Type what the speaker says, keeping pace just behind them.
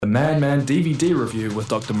Madman DVD review with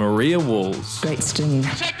Dr. Maria Walls. Great sting.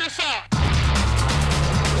 Check this out.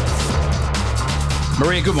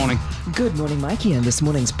 Maria, good morning. Good morning, Mikey, and this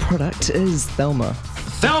morning's product is Thelma.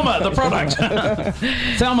 Thelma, the product.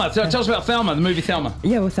 Thelma, tell us about Thelma, the movie Thelma.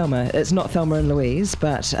 Yeah, well, Thelma. It's not Thelma and Louise,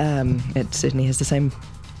 but it certainly has the same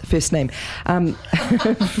first name. Okay,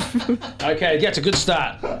 that's a good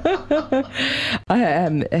start.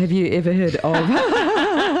 Have you ever heard of...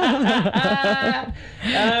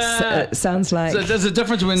 sounds like... So there's a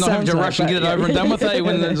difference when not having to rush and get it over and done with,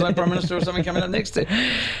 when there's no Prime Minister or something coming up next to.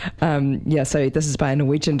 So this is by a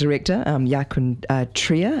Norwegian director, Jakun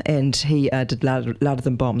Trier, and he did Louder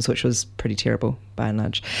Than Bombs, which was pretty terrible by and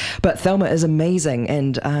large. But Thelma is amazing,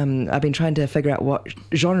 and I've been trying to figure out what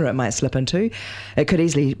genre it might slip into. It could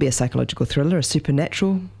easily be a psychological thriller, a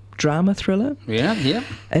supernatural drama thriller, Yeah.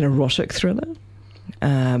 an erotic thriller.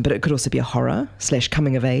 But it could also be a horror /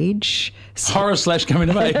 coming of age. Horror / coming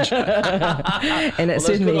of age. And it's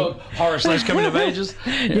certainly horror / coming of ages.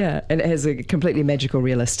 Yeah, and it has a completely magical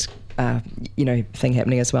realist, thing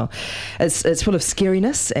happening as well. It's full of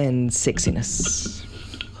scariness and sexiness.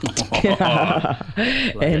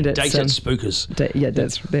 And it's dated spookers.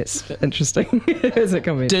 That's interesting. As it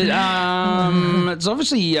comes. It's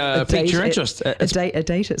obviously piqued your interest. A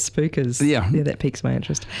date at spookers. Yeah, that piques my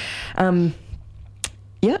interest.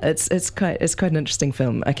 Yeah, it's quite an interesting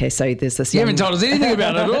film. Okay, so there's this. You haven't told us anything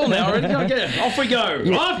about it at all now. Okay, off we go.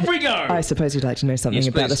 Yeah. Off we go. I suppose you'd like to know something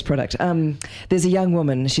about this product. There's a young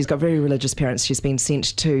woman. She's got very religious parents. She's been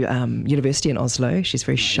sent to university in Oslo. She's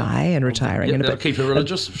very shy and retiring, and keep her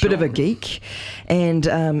religious. Bit of a geek, and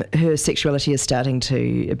her sexuality is starting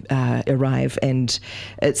to arrive, and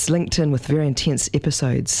it's linked in with very intense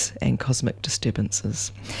episodes and cosmic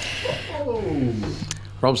disturbances.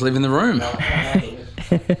 Rob's leaving the room.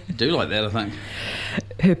 Do like that, I think.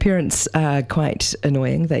 Her parents are quite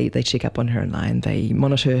annoying. They check up on her online. They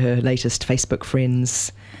monitor her latest Facebook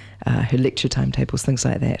friends, her lecture timetables, things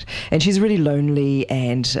like that. And she's really lonely,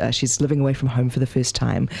 and she's living away from home for the first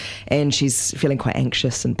time, and she's feeling quite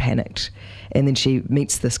anxious and panicked. And then she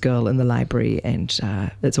meets this girl in the library, and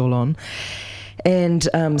it's all on. And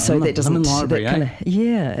so that doesn't... I'm in the library,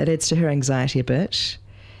 it adds to her anxiety a bit.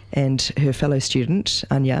 And her fellow student,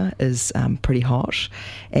 Anya, is pretty hot.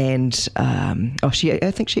 And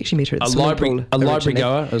I think she actually met her at the swimming pool. A library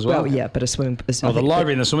goer as well? Well, yeah, but a swimming pool. The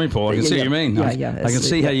library and the swimming pool. I can see what you mean. Yeah. I can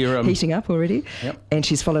see how you're... heating up already. Yep. And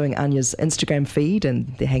she's following Anya's Instagram feed,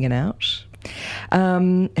 and they're hanging out.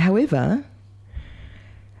 However...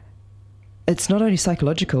 it's not only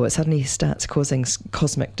psychological, it suddenly starts causing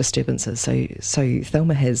cosmic disturbances. So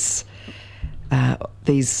Thelma has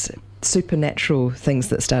these supernatural things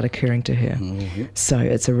that start occurring to her. Mm-hmm. So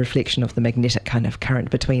it's a reflection of the magnetic kind of current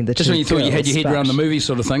between the two. Just when you thought you had your head around the movie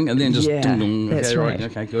sort of thing, and then just... that's right.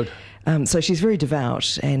 Okay, good. So she's very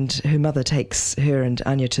devout, and her mother takes her and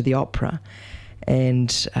Anya to the opera, and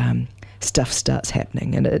stuff starts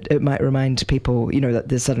happening, and it might remind people, that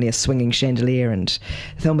there's suddenly a swinging chandelier, and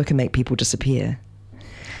Thelma can make people disappear,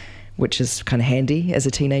 which is kind of handy as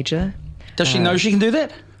a teenager. Does she know she can do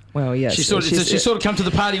that? Well, yes. Did she sort of come to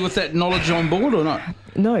the party with that knowledge on board or not?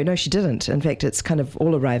 No, she didn't. In fact, it's kind of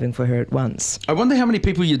all arriving for her at once. I wonder how many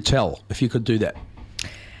people you'd tell if you could do that.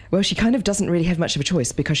 Well, she kind of doesn't really have much of a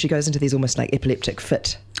choice, because she goes into these almost like epileptic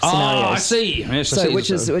fit scenarios. Oh, I see. Yes, I see.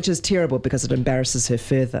 Which is terrible, because it embarrasses her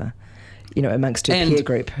further, amongst her peer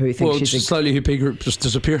group who think she's... slowly her peer group just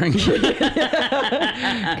disappearing.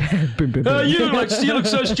 Boom, boom, boom. You look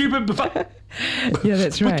so stupid. Yeah,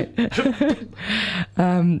 that's right.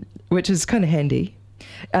 Which is kind of handy.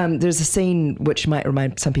 There's a scene which might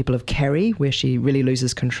remind some people of Carrie, where she really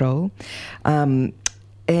loses control. And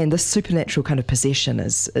this supernatural kind of possession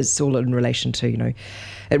is all in relation to,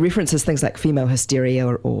 it references things like female hysteria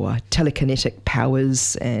or telekinetic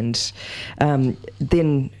powers, and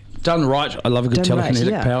then... Done right. I love a good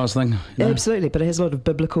telekinetic powers thing. Absolutely, but it has a lot of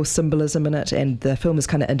biblical symbolism in it, and the film is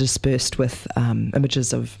kind of interspersed with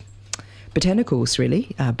images of botanicals,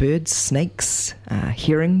 really. Birds, snakes,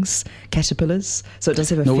 herrings, caterpillars. So it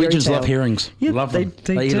does have a Norwegians fairy tale. love herrings. Yeah, love them.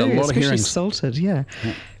 They eat do, a lot of especially herrings. Salted, yeah.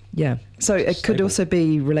 So it could also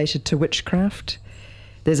be related to witchcraft.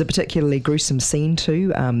 There's a particularly gruesome scene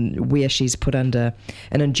too, where she's put under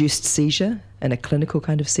an induced seizure in a clinical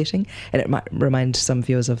kind of setting, and it might remind some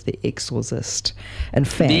viewers of The Exorcist. In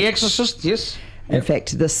fact, The Exorcist, yes. In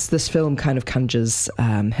fact, this film kind of conjures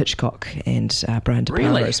Hitchcock and Brian De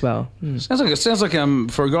Palma as well. Sounds like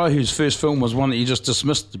for a guy whose first film was one that you just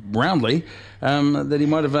dismissed roundly, that he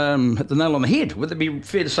might have hit the nail on the head. Would it be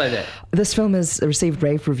fair to say that? This film has received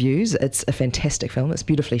rave reviews. It's a fantastic film. It's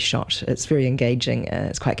beautifully shot. It's very engaging.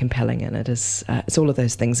 It's quite compelling, and it's all of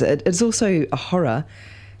those things. It's also a horror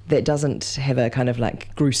that doesn't have a kind of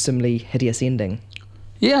like gruesomely hideous ending.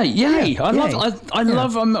 Yeah, yay! I love. I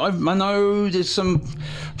know there's some.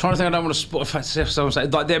 I'm trying to think. I don't want to spoil. If I say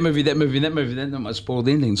like that movie, then that might spoil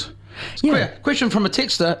the endings. Question from a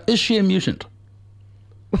texter: is she a mutant?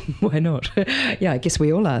 Why not? Yeah, I guess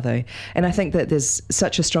we all are, though. And I think that there's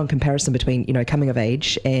such a strong comparison between, coming of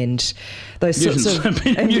age and those mutants. sorts of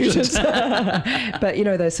mutants. But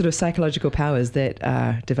those sort of psychological powers that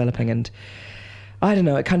are developing, and I don't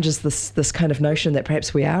know, it conjures this kind of notion that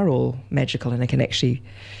perhaps we are all magical and it can actually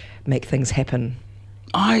make things happen.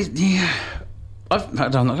 I don't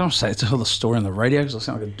know. I don't say to tell the story on the radio because I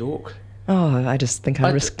sound like a dork. Oh, I just think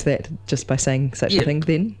I risked that just by saying such a thing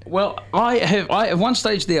then. Well, I at one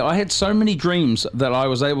stage there, I had so many dreams that I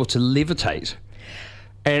was able to levitate.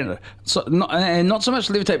 And not so much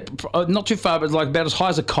levitate, not too far, but like about as high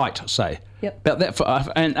as a kite, say. Yep. About that far,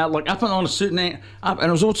 and like up and on a certain up, and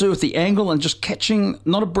it was also with the angle and just catching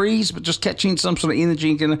not a breeze, but just catching some sort of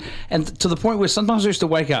energy, and to the point where sometimes I used to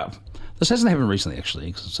wake up. This hasn't happened recently,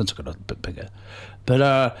 actually, since I got a bit bigger.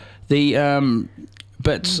 But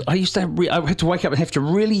But I used to I had to wake up and have to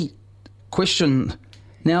really question.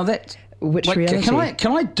 Now that which reality?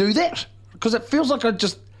 Can I do that? Because it feels like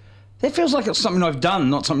that feels like it's something I've done,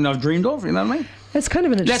 not something I've dreamed of. You know what I mean? It's kind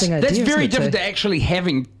of an interesting idea. That's very different to actually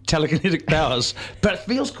having telekinetic powers, but it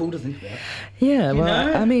feels cool to think about. Yeah,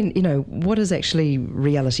 well, I mean, what is actually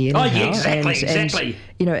reality anyhow? Oh, yeah, exactly.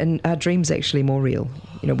 And our dreams are actually more real,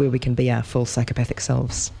 where we can be our full psychopathic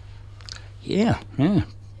selves. Yeah.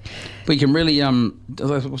 We can really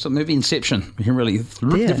what's that movie Inception? We can really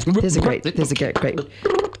there's a great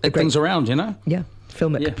things around, Yeah,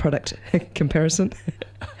 filmic product comparison.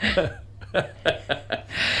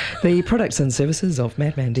 The products and services of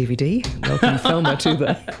Madman DVD. Welcome Thelma to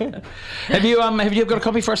the. Have you got a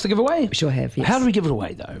copy for us to give away? Sure have. Yes. How do we give it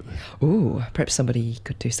away though? Ooh, perhaps somebody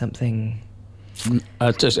could do something.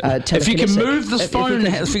 If you can move this phone,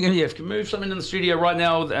 if you can move something in the studio right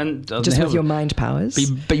now, and just with your mind powers.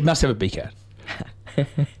 But you must have a B card.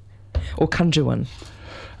 Or conjure one.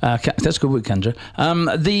 That's good with conjure.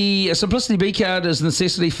 The Simplicity B card is a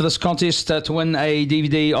necessity for this contest to win a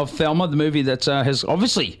DVD of Thelma, the movie that has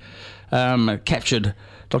obviously captured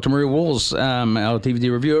Dr. Maria Wall's our DVD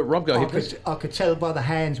reviewer. Rob, go ahead. I could tell by the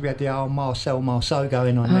hands we had the old Marcel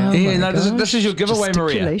going on now. Yeah, no, this is your giveaway,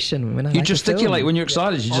 Maria. You gesticulate when you're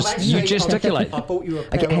excited. You gesticulate. I bought you a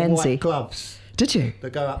pair of white gloves. Did you? They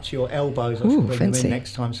go up to your elbows. I should bring fancy. them in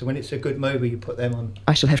next time. So when it's a good movie, you put them on.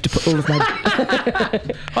 I shall have to put all of my...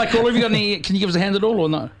 Hi, Caller, have you got any... Can you give us a hand at all or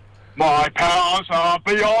no? My powers are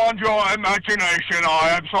beyond your imagination. I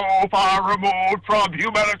am so far removed from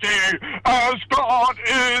humanity as God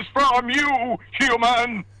is from you,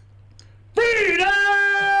 human. Freedom!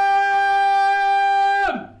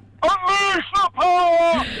 Unleash the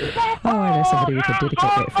power! I know somebody we could dedicate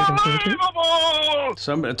that freedom to.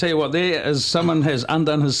 So I tell you what, there is someone has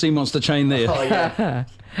undone his sea monster chain there. Oh, yeah.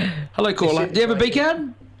 Hello, caller. Do you have a B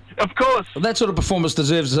card? Of course. Well, that sort of performance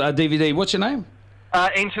deserves a DVD. What's your name?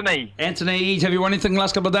 Anthony. Anthony, have you won anything the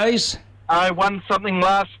last couple of days? I won something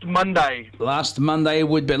last Monday. Last Monday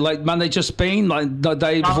would be like Monday just been, like the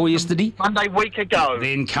day before yesterday? Monday week ago.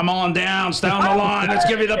 Then come on down, stay on the line. Let's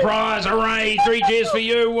give you the prize. Hooray! 3 cheers for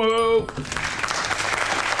you. Woohoo!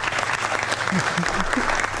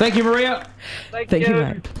 Thank you, Maria. Thank you,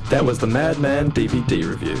 Mark. That was the Madman DVD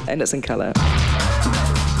review. And it's in colour.